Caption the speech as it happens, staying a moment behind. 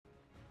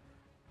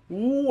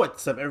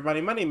What's up,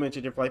 everybody? My name is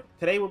Ginger Flight.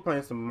 Today we're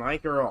playing some My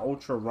Hero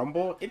Ultra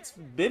Rumble. It's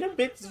been a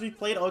bit since we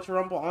played Ultra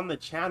Rumble on the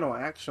channel,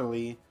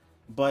 actually,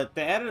 but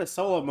they added a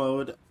solo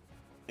mode,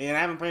 and I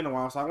haven't played in a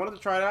while, so I wanted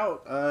to try it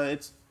out.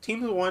 It's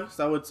teams of one,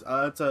 so it's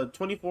a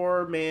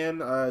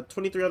 24-man,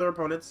 23 other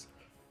opponents.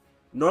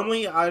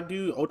 Normally, I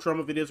do Ultra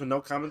Rumble videos with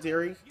no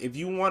commentary. If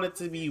you want it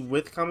to be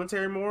with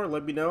commentary more,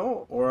 let me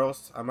know, or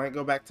else I might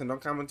go back to no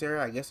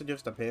commentary. I guess it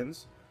just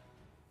depends.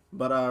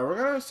 But we're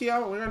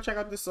gonna check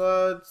out this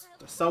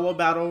solo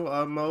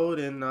battle mode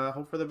and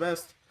hope for the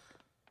best.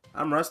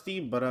 I'm rusty,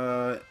 but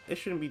it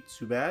shouldn't be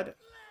too bad.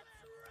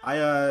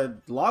 I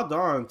logged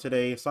on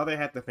today, saw they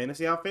had the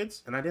fantasy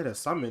outfits, and I did a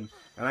summon,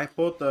 and I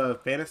pulled the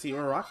fantasy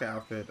or rocket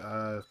outfit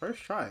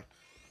first try.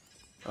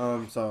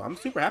 So I'm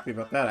super happy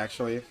about that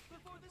actually.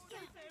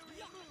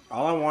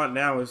 All I want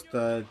now is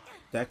the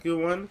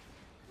Deku one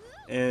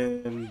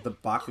and the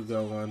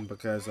Bakugo one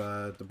because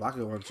the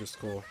Bakugo one's just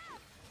cool.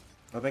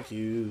 Oh, thank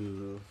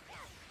you.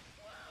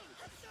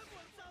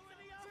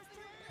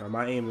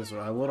 My aim is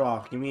a little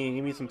off. Give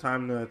me some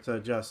time to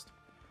adjust.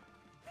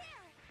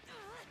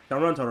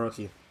 Don't run,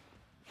 Todoroki.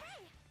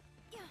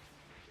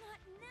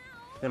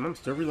 Damn, I'm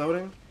still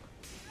reloading.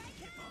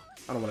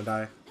 I don't want to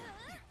die.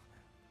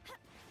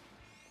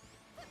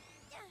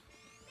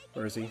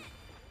 Where is he?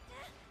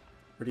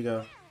 Where'd he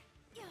go?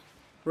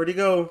 Where'd he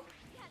go?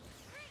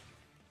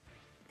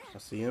 I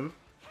see him.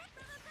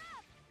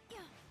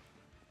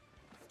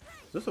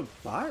 Is this a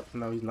bot?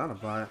 No, he's not a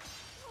bot.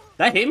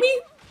 That hit me?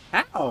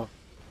 How?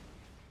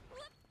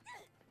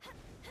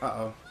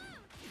 Uh-oh.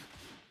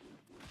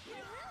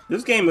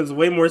 This game is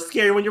way more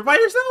scary when you're by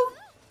yourself.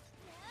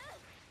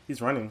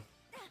 He's running.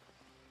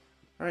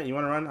 Alright, you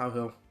want to run? I'll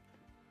heal.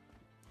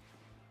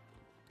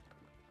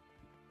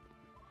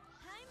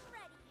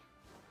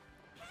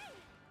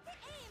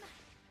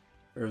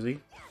 Where is he?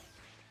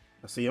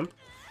 I see him.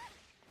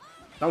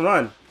 Don't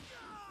run.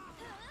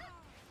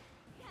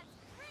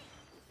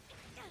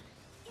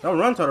 Don't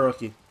run,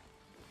 Todoroki.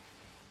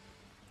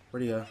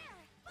 Where'd he go?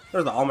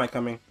 There's the All Might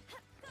coming.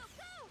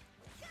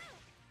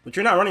 But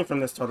you're not running from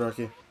this,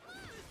 Todoroki.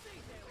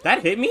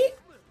 That hit me?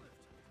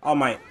 All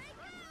Might.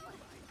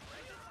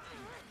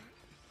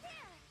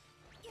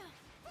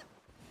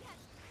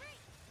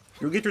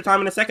 You'll get your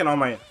time in a second, All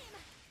Might.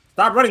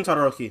 Stop running,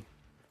 Todoroki.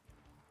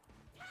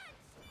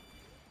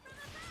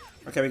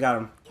 Okay, we got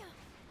him.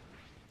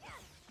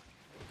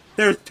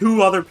 There's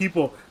two other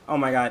people. Oh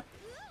my god.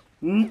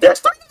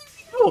 There's three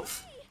people!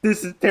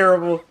 This is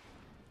terrible.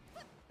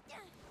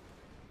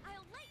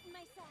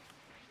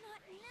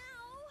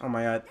 Oh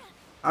my god.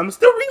 I'm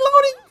still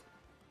reloading!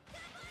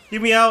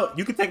 Get me out.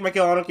 You can take my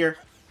kill. I don't care.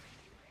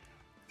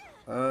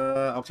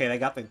 Okay, I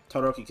got the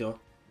Todoroki kill.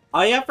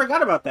 Oh yeah, I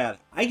forgot about that.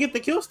 I get the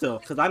kill still,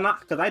 because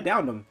I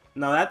downed him.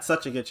 No, that's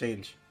such a good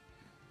change.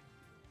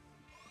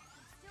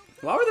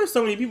 Why were there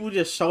so many people who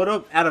just showed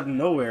up out of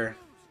nowhere?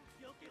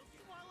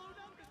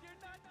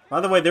 By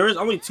the way, there was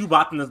only 2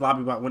 bots in this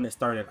lobby when it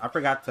started. I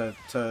forgot to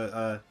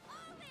oh,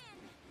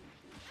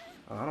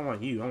 I don't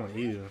want you. I want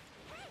you.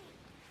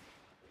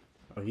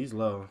 Oh, he's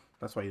low.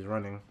 That's why he's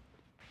running.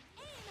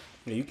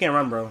 Yeah, you can't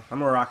run, bro.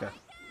 I'm a Uraraka.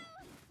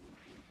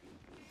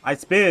 I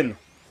spin.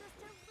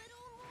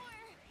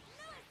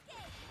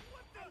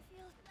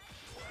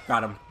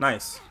 Got him.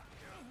 Nice.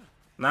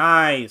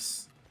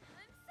 Nice.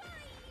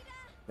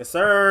 Yes,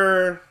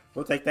 sir.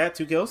 We'll take that.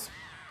 2 kills.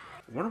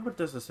 I wonder what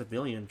does a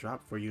civilian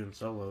drop for you in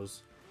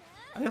solos.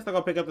 I guess I'll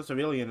go pick up the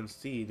civilian and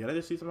see. Did I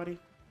just see somebody?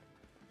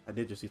 I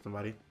did just see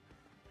somebody.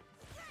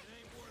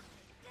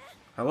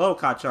 Hello,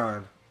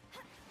 Kacchan.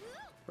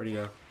 Where'd he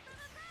go?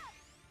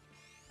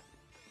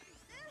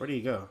 Where did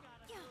he go?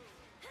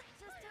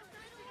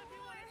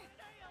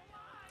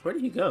 Where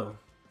did he go?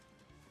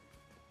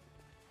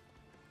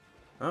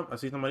 Oh, I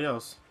see somebody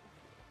else.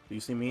 Do you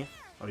see me?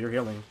 Oh, you're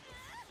healing.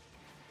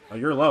 Oh,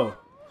 you're low.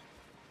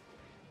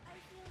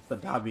 The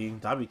Dabi.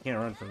 Dabi can't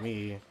run from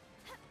me.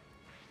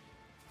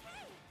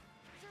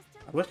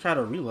 I wish I had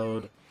to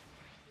reload.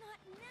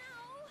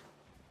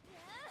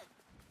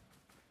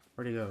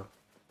 Where'd he go?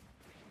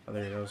 Oh,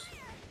 there he goes.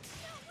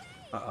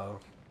 Uh-oh.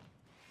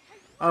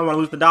 I don't want to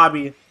lose the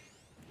Dabi.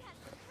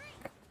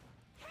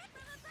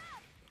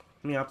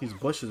 Let me out these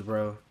bushes,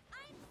 bro.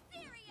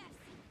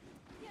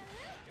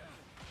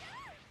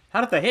 How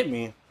did that hit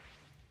me?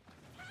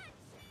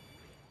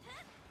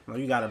 No,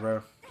 you got it,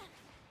 bro.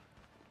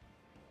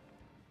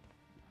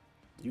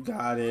 You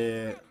got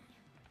it.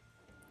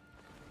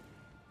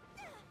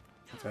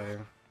 Okay.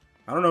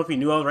 I don't know if he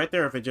knew I was right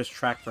there or if it just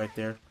tracked right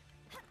there.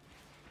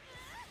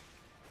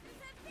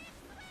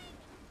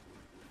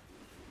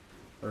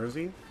 Where is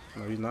he?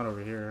 No, he's not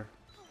over here.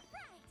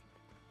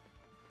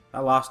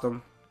 I lost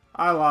him.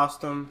 I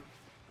lost him.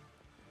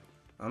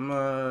 I'm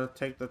gonna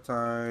take the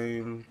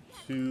time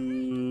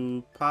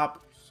to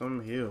pop some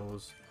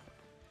heals.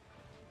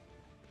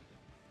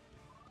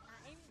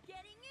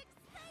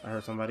 I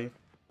heard somebody.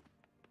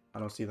 I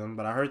don't see them,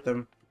 but I heard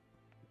them.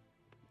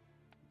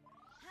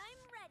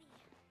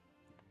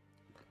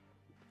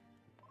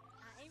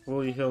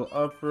 fully heal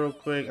up real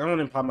quick. I don't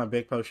want to pop my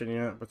big potion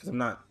yet because I'm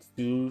not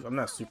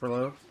super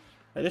low.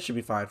 This should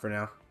be fine for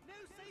now.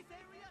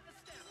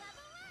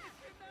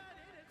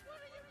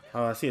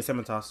 Oh, I see a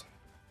Scimitas.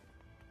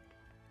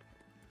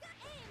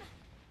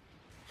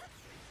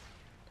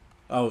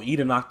 Oh,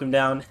 Ida knocked him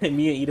down, and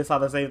me and Ida saw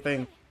the same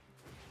thing.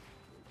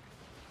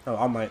 Oh,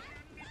 All Might.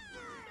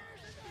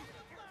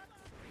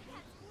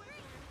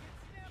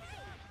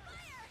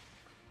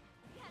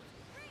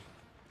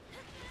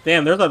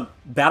 Damn, there's a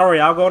battle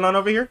royale going on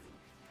over here.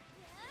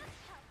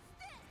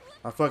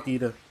 Oh, fuck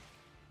Ida.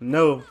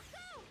 No.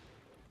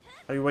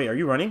 Wait, are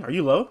you running? Are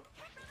you low?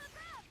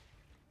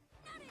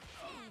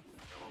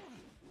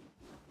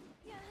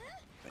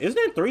 Isn't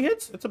it 3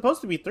 hits? It's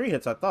supposed to be 3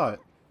 hits, I thought.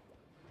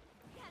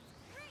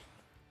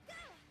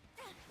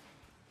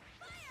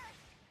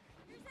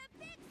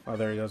 Oh,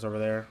 there he goes over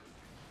there.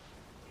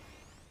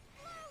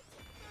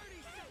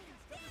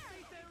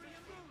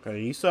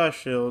 Okay, he saw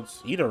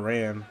shields. Ida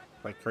ran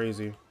like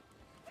crazy.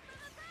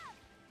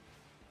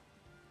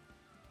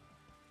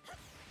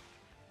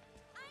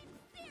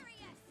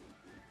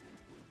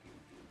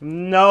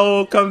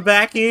 No, come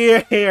back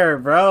here,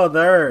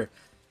 brother.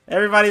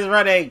 Everybody's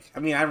running.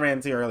 I mean, I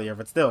ran too earlier,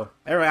 but still.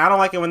 I don't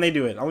like it when they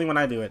do it. Only when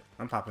I do it.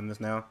 I'm popping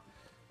this now.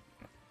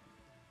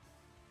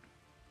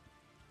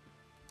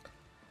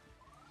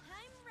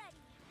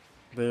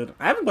 Dude,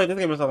 I haven't played this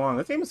game in so long.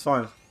 This game is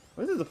fun.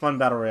 This is a fun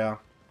battle royale.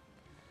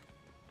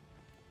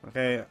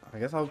 Okay, I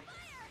guess I'll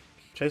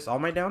chase All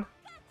Might down.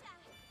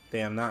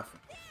 Damn, not.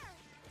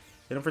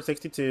 Hit him for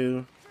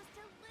 62.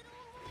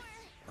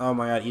 Oh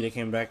my god, Ida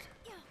came back.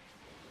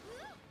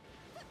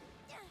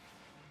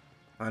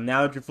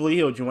 Now that you're fully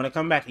healed, you want to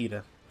come back,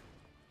 Ida.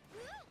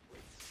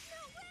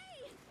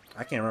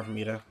 I can't run from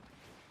Ida.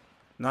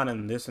 Not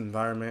in this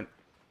environment.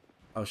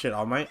 Oh shit,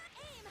 All Might.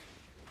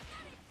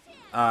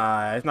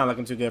 It's not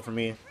looking too good for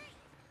me.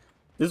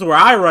 This is where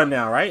I run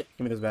now, right?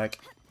 Give me this back.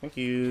 Thank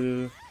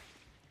you.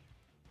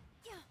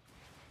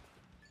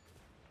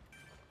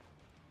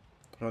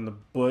 On the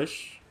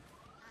bush.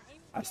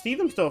 I see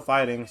them still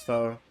fighting,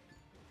 so.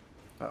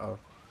 Uh-oh.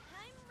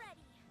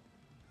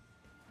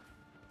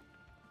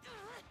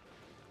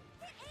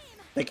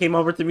 They came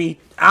over to me.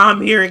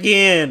 I'm here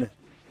again.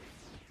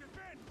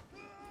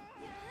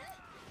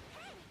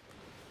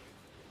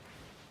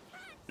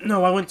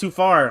 No, I went too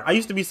far. I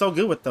used to be so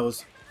good with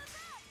those.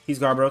 He's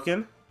guard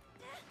broken.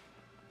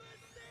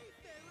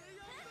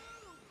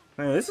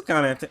 Man, this is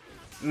kind of...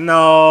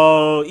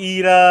 No,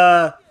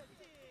 Ida.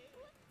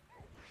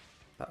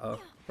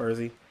 Uh-oh. Where is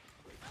he?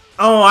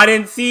 Oh, I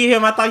didn't see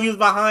him. I thought he was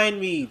behind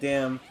me.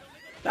 Damn.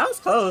 That was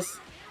close.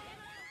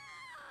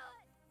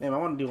 Damn, I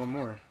want to do one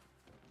more.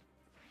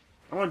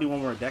 I want to do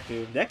one more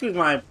Deku. Deku is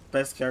my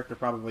best character,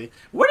 probably.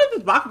 Where did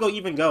this Bakugo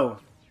even go?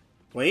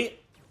 Wait.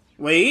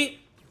 Wait.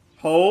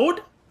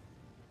 Hold.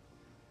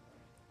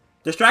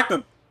 Distract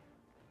him.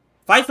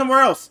 Fight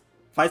somewhere else.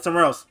 Fight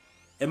somewhere else.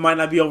 It might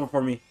not be over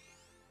for me.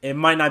 It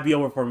might not be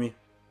over for me.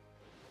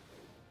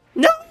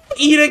 No!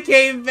 Ida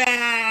came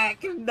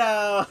back!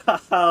 No!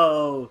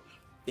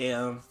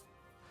 Damn.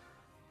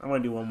 I'm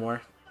gonna do one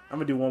more. I'm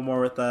gonna do one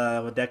more with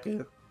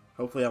Deku.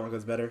 Hopefully that one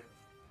goes better.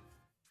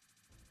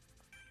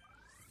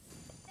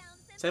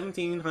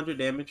 1700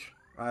 damage.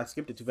 I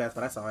skipped it too fast,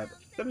 but I saw it.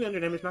 1700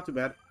 damage, not too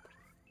bad.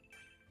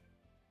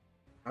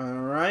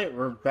 Alright,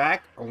 we're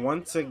back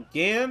once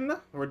again.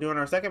 We're doing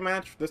our second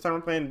match. This time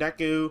we're playing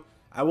Deku.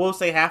 I will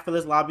say half of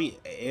this lobby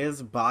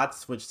is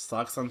bots, which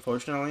sucks,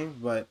 unfortunately,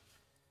 but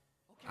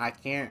I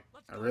can't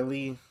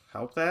really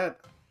help that.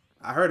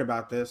 I heard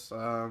about this.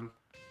 There's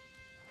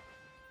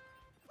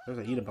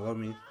an Ida below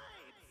me.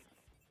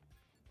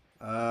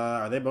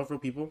 Are they both real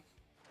people?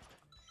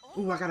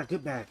 Ooh, I got a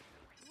good bag.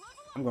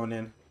 I'm going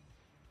in.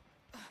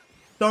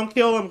 Don't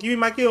kill him. Give me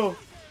my kill.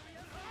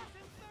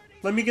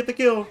 Let me get the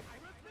kill.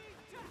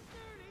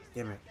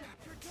 Damn it.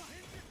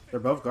 They're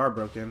both guard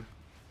broken.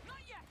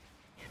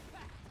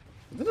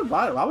 Is this a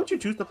bot? Why would you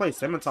choose to play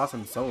Scimitas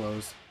in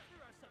solos?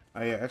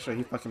 Oh yeah, actually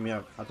he's fucking me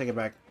up. I'll take it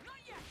back.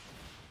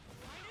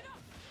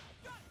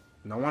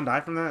 No one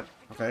died from that?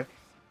 Okay.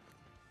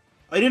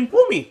 Oh, he didn't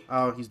pull me!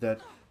 Oh, he's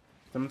dead.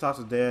 Scimitas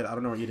is dead. I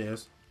don't know where Ida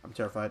is. I'm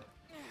terrified.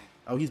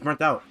 Oh, he's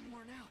burnt out.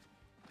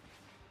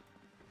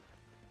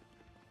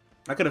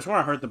 I could have sworn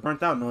I heard the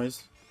burnt out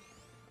noise.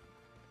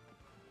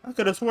 I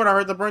could have sworn I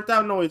heard the burnt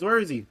out noise. Where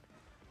is he?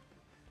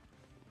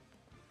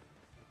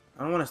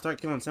 I don't want to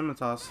start killing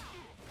Scimitas.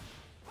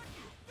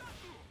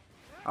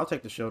 I'll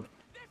take the shield.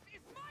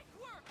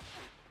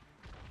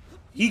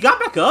 He got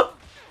back up?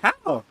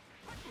 How?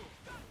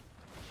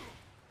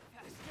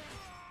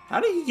 How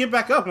did he get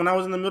back up when I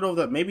was in the middle of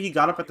the... Maybe he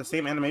got up at the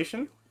same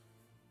animation?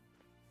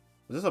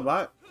 Is this a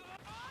bot?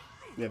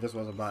 Yeah, this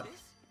was a bot.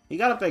 He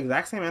got up the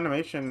exact same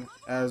animation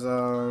as,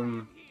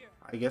 I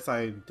guess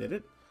I did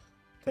it.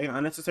 Taking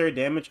unnecessary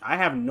damage. I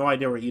have no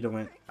idea where Ida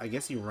went. I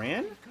guess he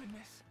ran?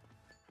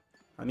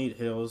 I need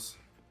heals.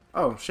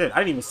 Oh, shit. I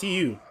didn't even see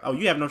you. Oh,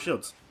 you have no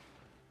shields.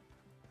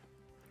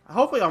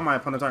 Hopefully all my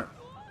opponents aren't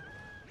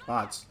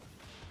bots.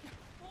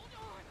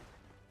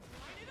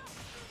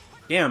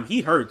 Damn,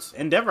 he hurts.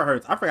 Endeavor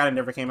hurts. I forgot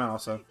Endeavor came out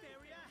also.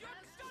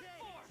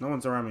 No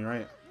one's around me,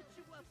 right?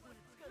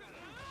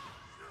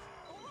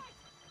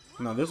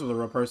 No, this was a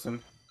real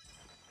person.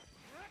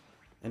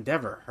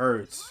 Endeavor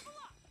hurts.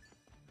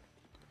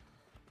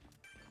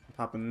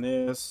 Popping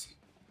this.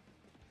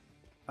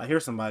 I hear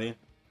somebody.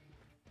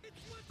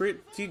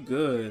 Pretty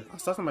good. I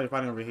saw somebody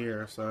fighting over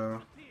here,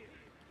 so...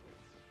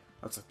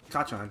 That's a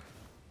Kachan.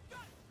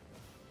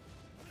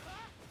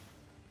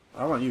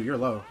 I want you. You're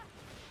low.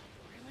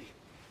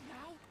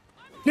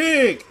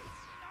 Kick!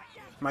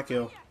 My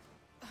kill.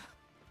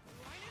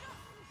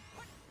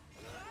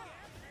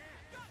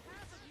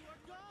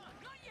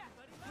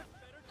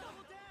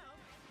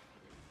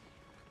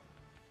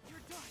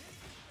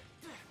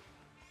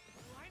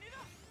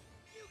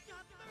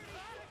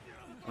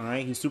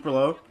 Alright, he's super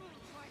low.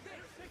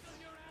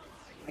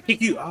 I kick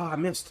you. Ah, I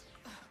missed.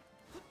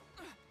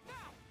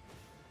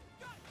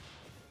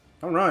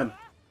 Don't run.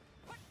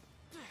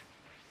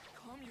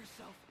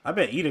 I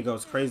bet Ida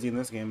goes crazy in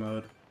this game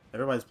mode.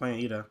 Everybody's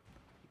playing Ida.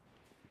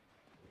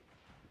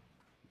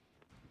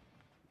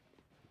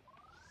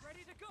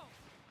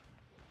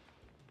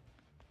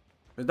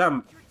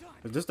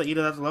 Is this the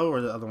Ida that's low or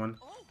the other one?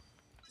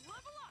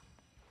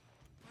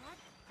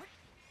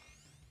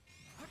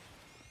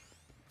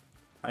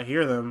 I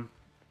hear them.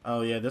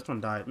 Oh yeah, this one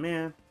died.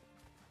 Man.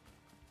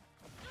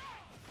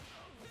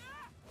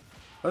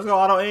 Let's go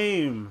auto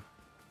aim.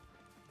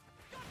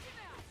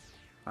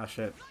 Ah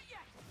shit.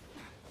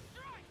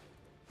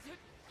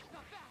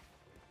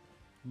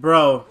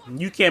 Bro,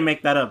 you can't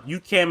make that up. You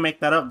can't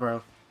make that up,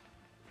 bro.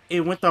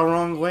 It went the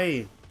wrong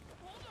way.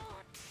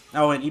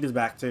 Oh, and Ida's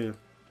back too.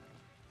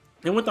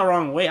 It went the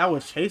wrong way. I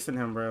was chasing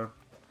him, bro.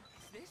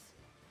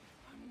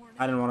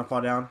 I didn't want to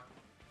fall down.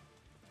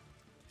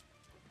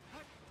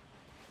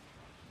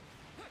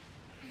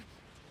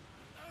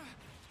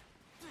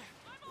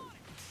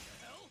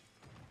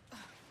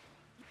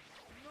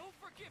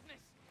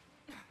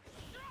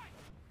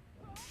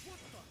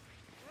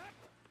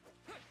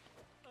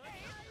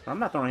 I'm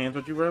not throwing hands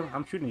with you, bro.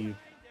 I'm shooting you.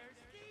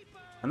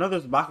 I know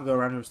there's a Bakugo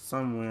around here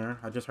somewhere.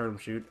 I just heard him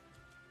shoot.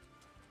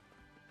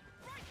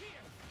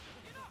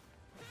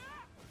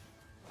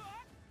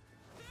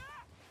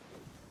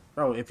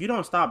 Bro, if you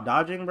don't stop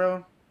dodging,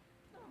 bro,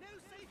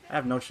 I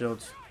have no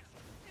shields.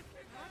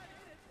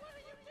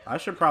 I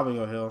should probably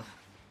go heal.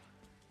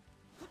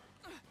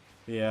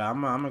 Yeah,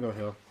 I'm gonna go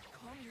heal.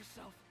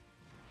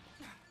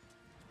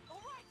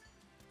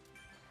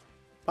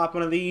 Pop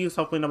one of these.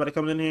 Hopefully nobody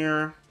comes in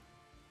here.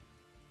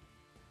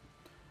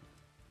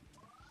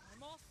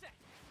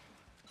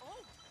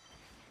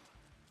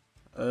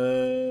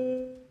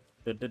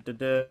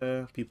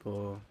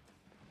 People.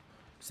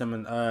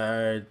 Summon,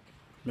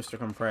 Mr.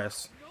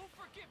 Compress.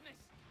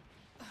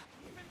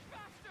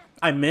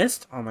 I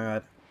missed? Oh my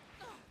god.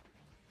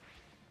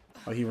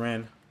 Oh, he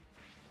ran.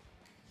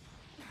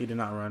 He did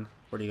not run.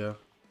 Where'd he go?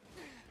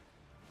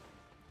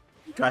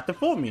 He tried to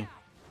fool me.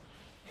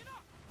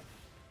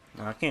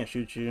 No, I can't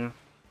shoot you.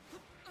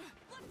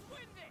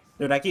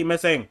 Dude, I keep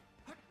missing.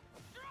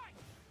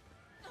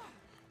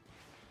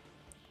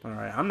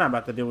 Alright, I'm not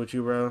about to deal with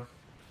you, bro.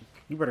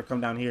 You better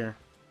come down here.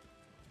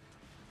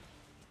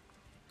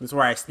 This is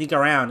where I sneak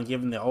around and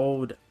give him the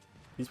old...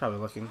 He's probably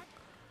looking.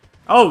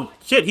 Oh,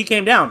 shit, he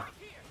came down.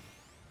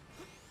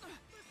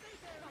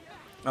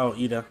 Oh,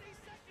 Ida.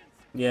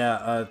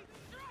 Yeah,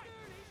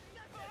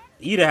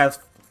 Ida has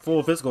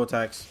full physical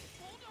attacks.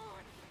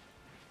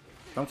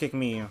 Don't kick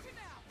me.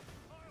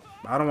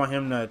 I don't want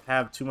him to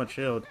have too much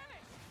shield.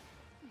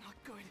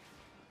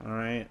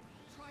 Alright.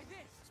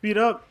 Speed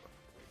up.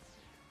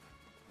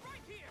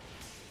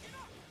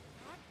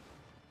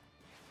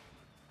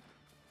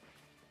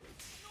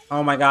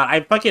 Oh my god,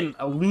 I fucking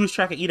lose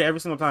track of Ida every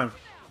single time.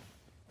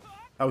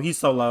 Oh, he's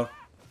so low.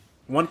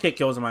 One kick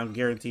kills him, I'm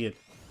guaranteed.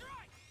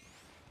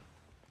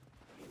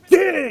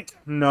 Dick!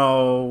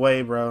 No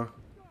way, bro.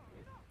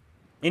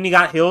 And he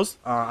got heals?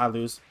 Oh, I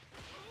lose.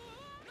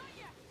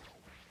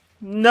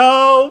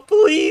 No,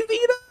 please,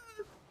 Ida!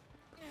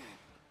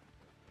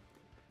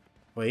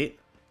 Wait.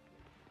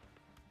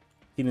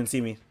 He didn't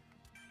see me.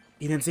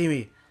 He didn't see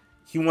me.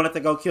 He wanted to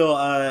go kill,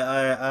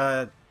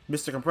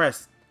 Mr.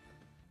 Compress.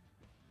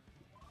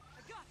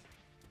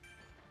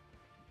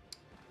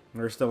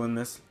 We're still in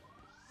this.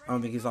 I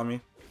don't think he saw me.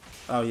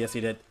 Oh, yes,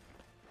 he did.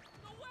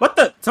 What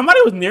the?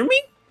 Somebody was near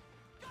me?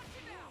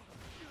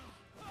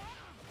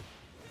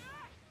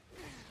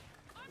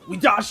 We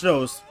dodged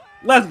those.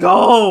 Let's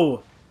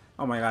go.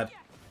 Oh, my God.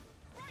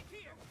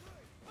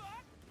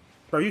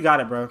 Bro, you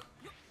got it, bro.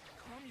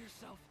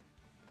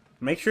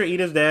 Make sure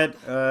Ida's dead,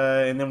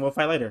 and then we'll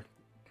fight later.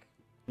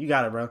 You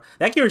got it, bro.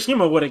 That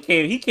Kirishima would have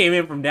came. He came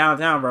in from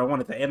downtown, bro. I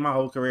wanted to end my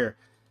whole career.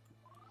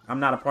 I'm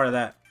not a part of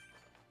that.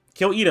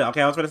 Kill Ida.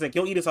 Okay, I was going to say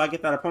kill Ida so I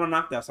get that opponent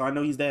knocked out so I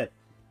know he's dead.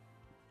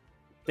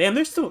 Damn,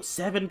 there's still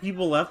 7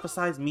 people left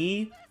besides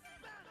me.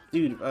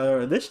 Dude,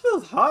 this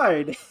feels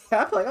hard. I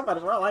feel like I'm about to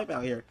throw life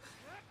out here.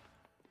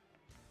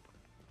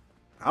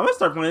 I'm going to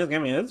start playing this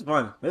game. This is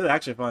fun. This is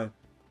actually fun.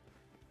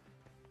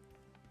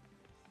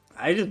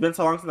 I just been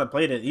so long since I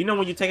played it. You know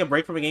when you take a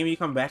break from a game, you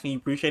come back and you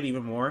appreciate it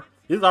even more.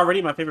 This is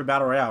already my favorite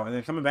battle royale, and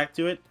then coming back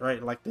to it,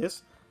 right, like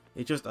this,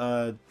 it just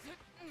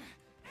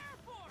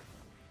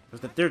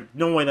there's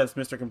no way that's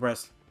Mr.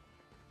 Compressed.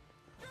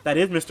 That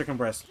is Mr.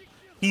 Compressed.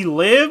 He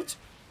lived.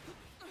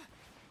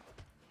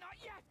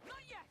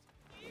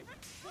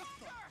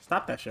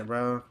 Stop that shit,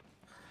 bro.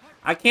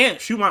 I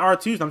can't shoot my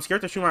R2s. I'm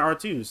scared to shoot my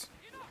R2s.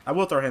 I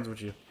will throw hands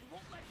with you.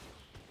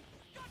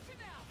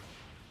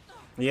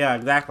 Yeah,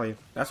 exactly.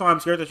 That's why I'm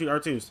scared to shoot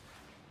R2s.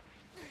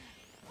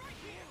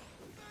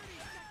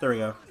 There we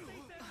go.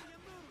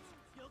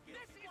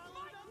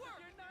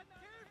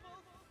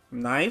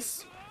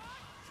 Nice.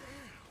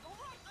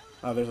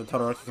 Oh, there's a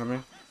Todoroki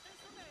coming.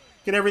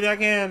 Get everything I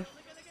can.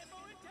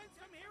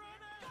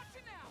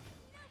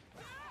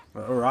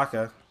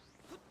 Uraka.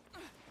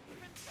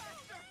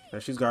 Yeah,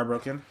 she's guard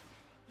broken.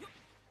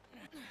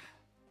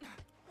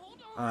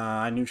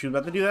 I knew she was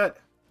about to do that.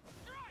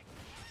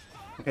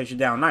 Okay, she's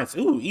down. Nice.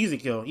 Ooh, easy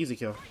kill. Easy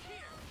kill.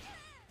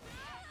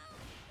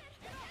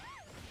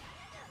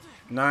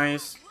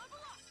 Nice.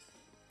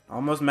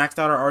 Almost maxed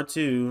out our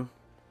R2.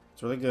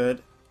 It's really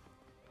good.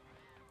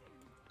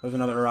 There's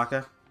another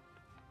Uraka.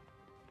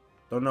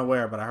 Don't know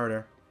where, but I heard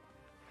her.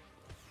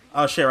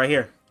 Oh, shit, right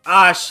here.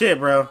 Ah, shit,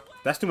 bro.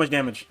 That's too much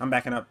damage. I'm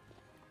backing up.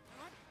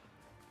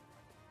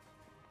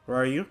 Where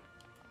are you?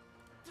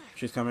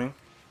 She's coming.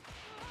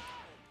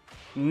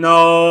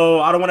 No,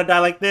 I don't want to die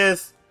like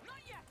this.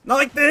 Not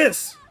like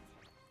this.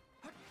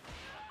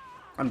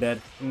 I'm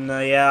dead. No,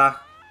 yeah.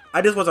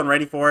 I just wasn't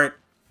ready for it.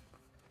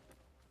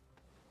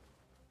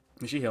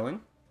 Is she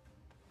healing?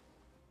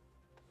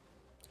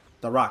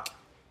 The Rock.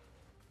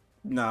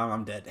 No,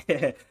 I'm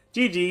dead.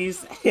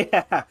 GG's.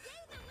 Yeah.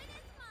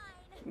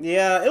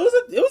 Yeah, it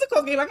was a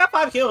close game. I got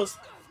 5 kills.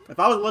 If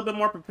I was a little bit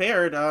more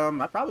prepared,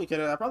 I probably could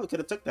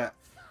have took that.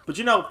 But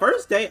you know,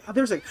 first day,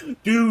 there's like,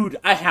 dude,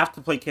 I have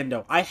to play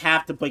Kendo. I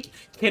have to play.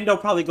 Kendo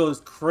probably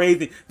goes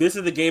crazy. This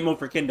is the game mode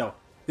for Kendo.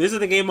 This is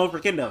the game mode for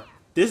Kendo.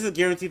 This is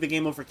guaranteed the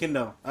game mode for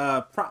Kendo.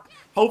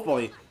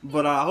 Hopefully.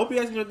 But I hope you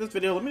guys enjoyed this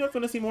video. Let me know if you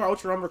want to see more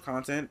Ultra Rumble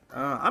content.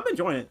 I'm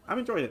enjoying it. I've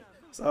enjoyed it.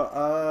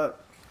 So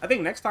I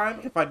think next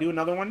time, if I do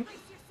another one,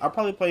 I'll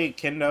probably play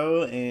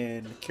Kendo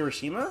and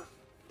Kirishima.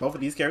 Both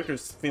of these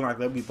characters seem like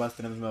they'll be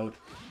busted in this mode.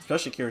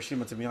 Especially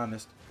Kirishima, to be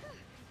honest.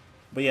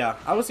 But yeah,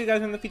 I will see you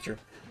guys in the future.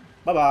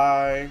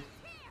 Bye-bye.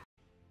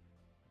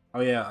 Oh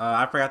yeah,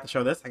 I forgot to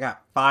show this. I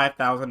got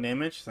 5,000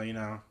 damage, so you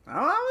know,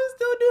 I was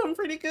still doing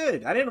pretty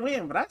good. I didn't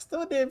win, but I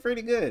still did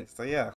pretty good. So yeah.